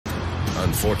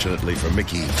Unfortunately for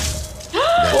Mickey, that's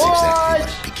exactly what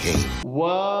it became.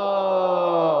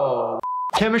 Whoa.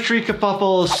 Chemistry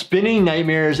kerfuffles, spinning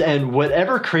nightmares, and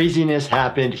whatever craziness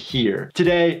happened here.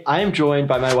 Today, I am joined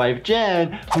by my wife,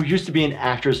 Jen, who used to be an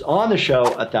actress on the show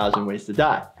 1,000 Ways to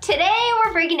Die. Today,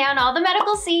 we're breaking down all the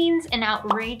medical scenes and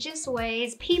outrageous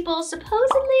ways people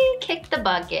supposedly kick the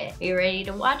bucket. Are you ready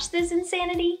to watch this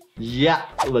insanity? Yeah,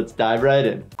 let's dive right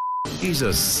in. He's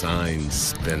a sign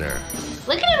spinner.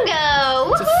 Look at him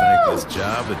go! It's a thankless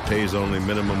job that pays only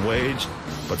minimum wage,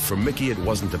 but for Mickey, it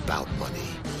wasn't about money.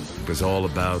 It was all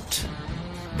about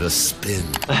the spin.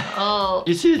 Oh.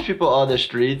 You see these people on the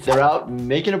streets, they're out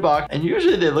making a buck, and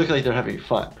usually they look like they're having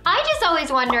fun. I just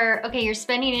always wonder, okay, you're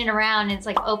spinning it around, it's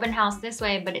like open house this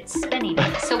way, but it's spinning.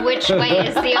 So which way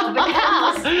is the open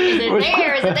house? Is it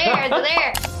there? Is it there? Is it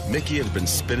there? Mickey had been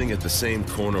spinning at the same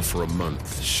corner for a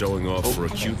month, showing off for a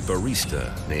cute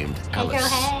barista named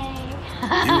Alice. Hey.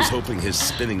 He was hoping his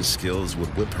spinning skills would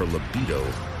whip her libido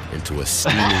into a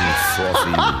steaming,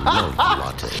 frothy love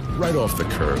latte right off the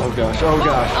curb. Oh gosh, oh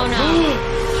gosh. Oh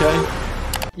no.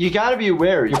 Okay. You gotta be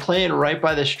aware, you're playing right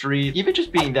by the street. Even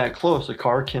just being that close, a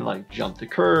car can like jump the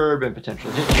curb and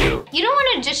potentially hit you. You don't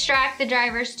want to distract the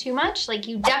drivers too much. Like,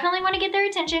 you definitely want to get their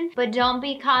attention, but don't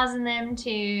be causing them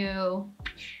to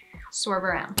swerve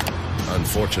around.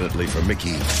 Unfortunately for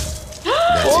Mickey,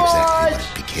 that's exactly what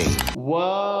it became.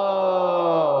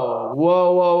 Whoa.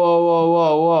 Whoa, whoa, whoa, whoa,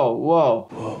 whoa, whoa,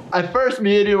 whoa. At first,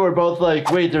 me and you were both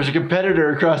like, wait, there's a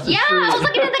competitor across the street. Yeah, I was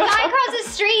looking at the guy across the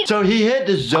street. So he hit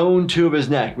the zone 2 of his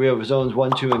neck. We have zones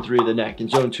 1, 2, and 3 of the neck. And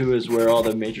zone 2 is where all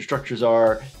the major structures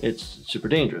are. It's super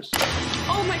dangerous.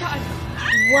 Oh my god.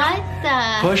 What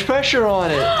the? Push pressure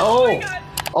on it. Oh my god.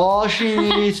 All she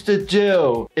needs to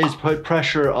do is put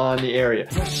pressure on the area.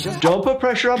 Don't put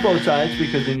pressure on both sides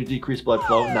because then you decrease blood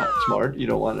flow. Not smart. You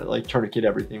don't want to like tourniquet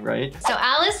everything, right? So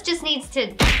Alice just needs to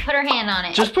put her hand on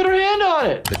it. Just put her hand on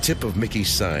it. The tip of Mickey's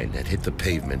sign had hit the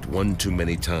pavement one too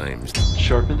many times,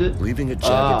 Sharpened it. leaving a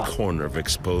jagged corner of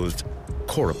exposed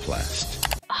coroplast.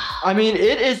 I mean,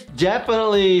 it is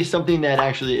definitely something that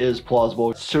actually is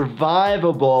plausible.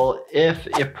 Survivable if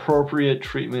appropriate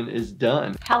treatment is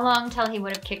done. How long till he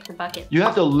would have kicked the bucket? You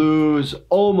have to lose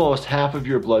almost half of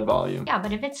your blood volume. Yeah,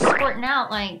 but if it's squirting out,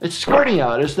 like... It's squirting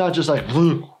out. It's not just like...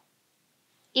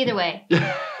 Either way,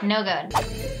 no good.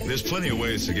 There's plenty of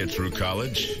ways to get through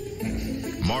college.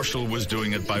 Marshall was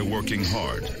doing it by working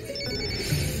hard.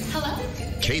 Hello?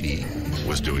 Katie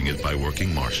was doing it by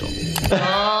working Marshall.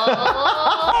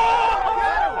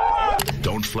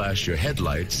 Don't flash your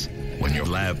headlights when your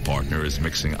lab partner is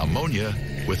mixing ammonia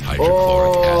with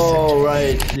hydrochloric acid. Oh,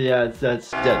 right. Yeah,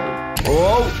 that's deadly.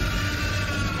 Oh!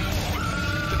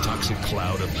 The toxic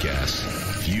cloud of gas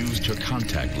fused her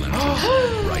contact lenses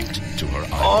right to her eyes.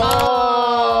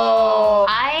 Oh!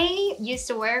 I used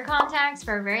to wear contacts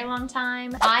for a very long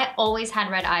time. I always had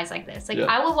red eyes like this. Like, Yeah.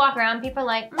 I would walk around, people are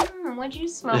like, what'd you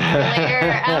smoke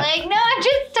earlier? I'm like, no, I'm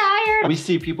just tired. We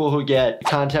see people who get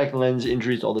contact lens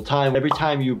injuries all the time. Every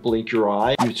time you blink your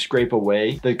eye, you scrape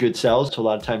away the good cells. So a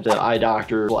lot of times the eye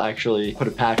doctor will actually put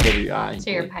a patch over your eye.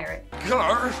 So you're a pirate. It's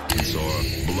our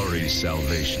blurry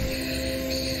salvation.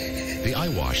 The eye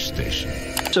wash station.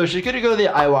 So she's gonna go to the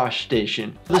eye wash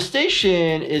station. The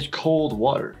station is cold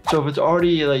water. So if it's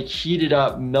already like heated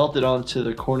up, melted onto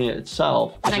the cornea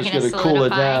itself, it's Not just gonna gonna cool it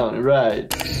solidify. down,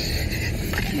 right?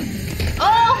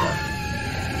 Oh!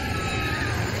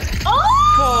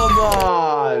 Oh! Come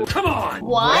on! Come on.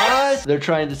 What? They're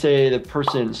trying to say the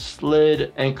person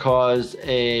slid and caused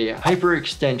a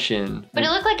hyperextension. But it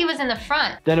looked like it was in the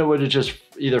front. Then it would have just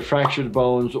either fractured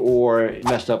bones or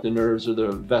messed up the nerves or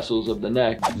the vessels of the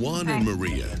neck. Juan and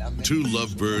Maria, two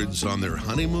lovebirds on their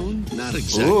honeymoon? Not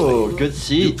exactly. Ooh, good You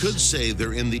seats. could say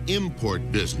they're in the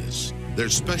import business. Their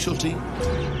specialty?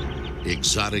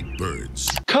 Exotic birds.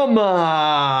 Come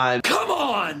on! Come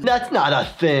on. That's not a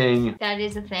thing. That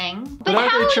is a thing. But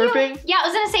aren't how they would you- chirping? Yeah, I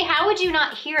was gonna say, how would you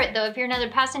not hear it though? If you're another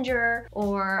passenger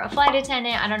or a flight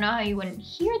attendant, I don't know how you wouldn't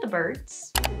hear the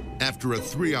birds. After a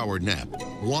 3-hour nap,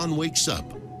 Juan wakes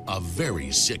up a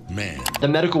very sick man. The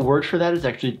medical word for that is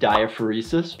actually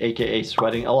diaphoresis, aka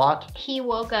sweating a lot. He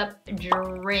woke up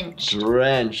drenched.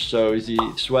 Drenched. So is he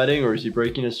sweating or is he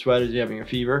breaking his sweat? Is he having a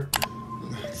fever?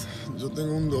 Yo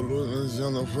tengo un dolor, ya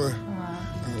no fue.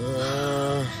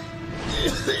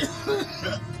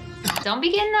 Don't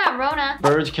be getting that Rona.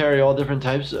 Birds carry all different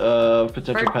types of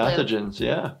potential Bird flu. pathogens.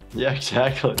 Yeah,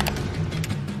 exactly.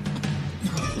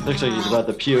 Looks like he's about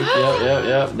to puke.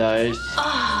 Yep, nice.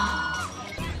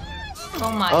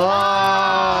 Oh my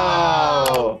god.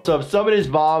 Oh! So if somebody's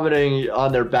vomiting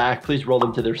on their back, please roll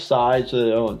them to their side so they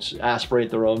don't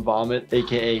aspirate their own vomit,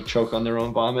 aka choke on their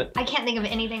own vomit. I can't think of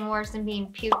anything worse than being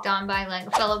puked on by like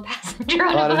a fellow passenger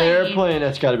on On a an plane. airplane,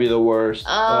 that's got to be the worst.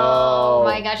 Oh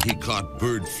my gosh. He caught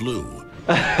bird flu.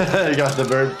 He got the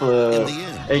bird flu, In the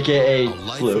end, aka a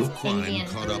life flu. of crime Indian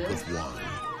caught flu. up with Juan,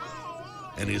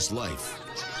 and his life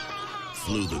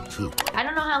flew the coop. I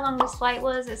don't know how long this flight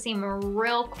was. It seemed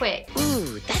real quick.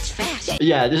 Ooh, that's fast.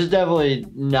 Yeah, this is definitely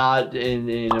not in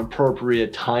an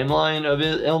appropriate timeline of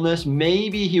illness.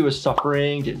 Maybe he was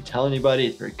suffering, didn't tell anybody.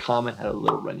 It's very common, had a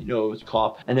little runny nose,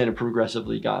 cough, and then it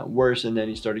progressively got worse, and then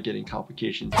he started getting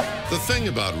complications. The thing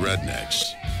about rednecks,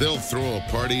 they'll throw a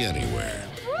party anywhere.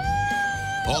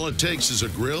 All it takes is a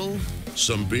grill,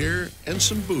 some beer, and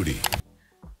some booty.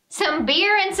 Some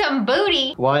beer and some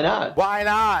booty. Why not? Why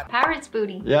not? Pirate's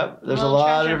booty. Yep, there's a Little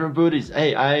lot of treasure. different booties.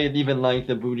 Hey, I even like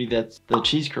the booty that's the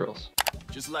cheese curls.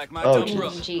 Just like my Oh, dumb jeez.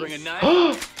 brother. Jeez. Bring a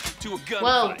knife to a gunfight.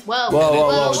 Whoa, whoa, Whoa,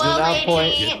 whoa, whoa, do not lady.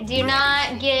 point. Do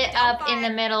not get up in the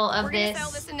middle of We're gonna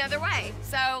sell this. this another way.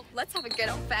 So let's have a good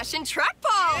old-fashioned truck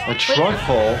pull. A truck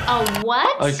pull? A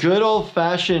what? A good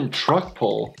old-fashioned truck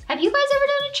pull. Have you guys ever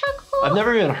done a truck pull? I've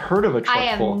never even heard of a truck I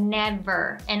have pull.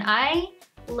 never. And I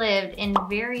lived in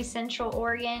very central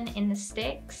Oregon in the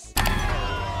sticks.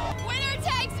 Winner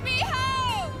takes me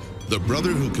home. The brother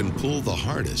who can pull the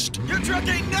hardest Your truck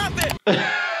ain't nothing.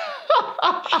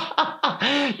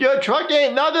 Your truck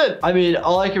ain't nothing. I mean,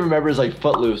 all I can remember is like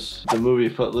Footloose, the movie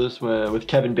Footloose with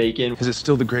Kevin Bacon. Is it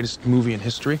still the greatest movie in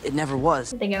history? It never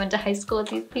was. I think I went to high school with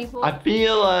these people. I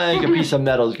feel like a piece of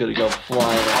metal is gonna go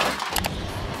flying out.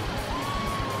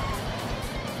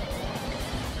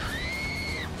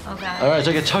 Oh god. All right, it's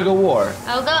like a tug of war.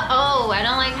 Oh god. Oh, I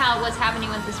don't like what's happening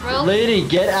with this rope. Lady,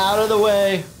 get out of the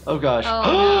way. Oh gosh.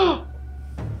 Oh,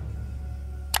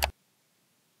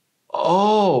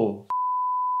 Oh.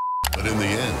 but in the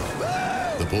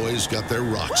end, the boys got their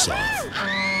rocks off.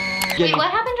 Wait,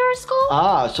 what happened to her skull?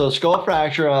 Ah, so skull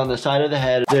fracture on the side of the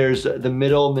head. There's the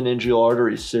middle meningeal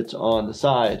artery sits on the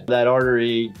side. That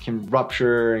artery can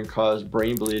rupture and cause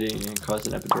brain bleeding and cause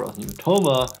an epidural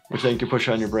hematoma, which then can push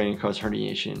on your brain and cause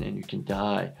herniation and you can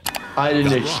die. I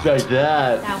didn't expect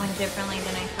that. That went differently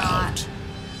than I thought.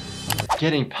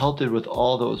 Getting pelted with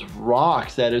all those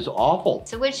rocks, that is awful.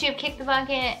 So would she have kicked the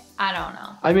bucket? I don't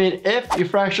know. I mean, if you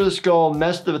fracture the skull,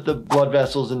 messed with the blood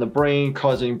vessels in the brain,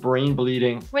 causing brain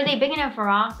bleeding, Were they big enough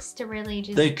rocks to really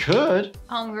just... they could.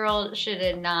 Homegirl should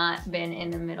have not been in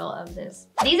the middle of this.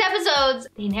 These episodes,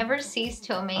 they never cease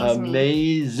to amaze me.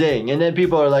 Amazing. And then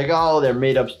people are like, oh, they're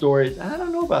made up stories. I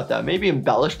don't know about that. Maybe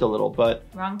embellished a little, but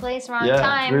Wrong place, wrong yeah,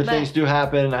 time. weird but... things do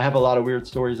happen. I have a lot of weird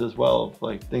stories as well.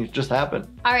 Like, things just happen.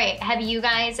 All right, have you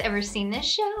guys ever seen this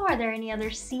show? Are there any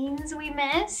other scenes we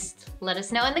missed? Let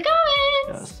us know in the comments.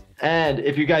 Yes. And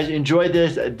if you guys enjoyed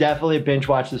this, definitely binge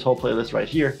watch this whole playlist right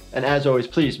here. And as always,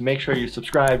 please make sure you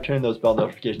subscribe, turn those bell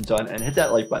notifications on, and hit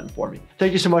that like button for me.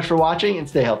 Thank you so much for watching, and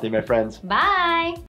stay healthy, my friends. Bye.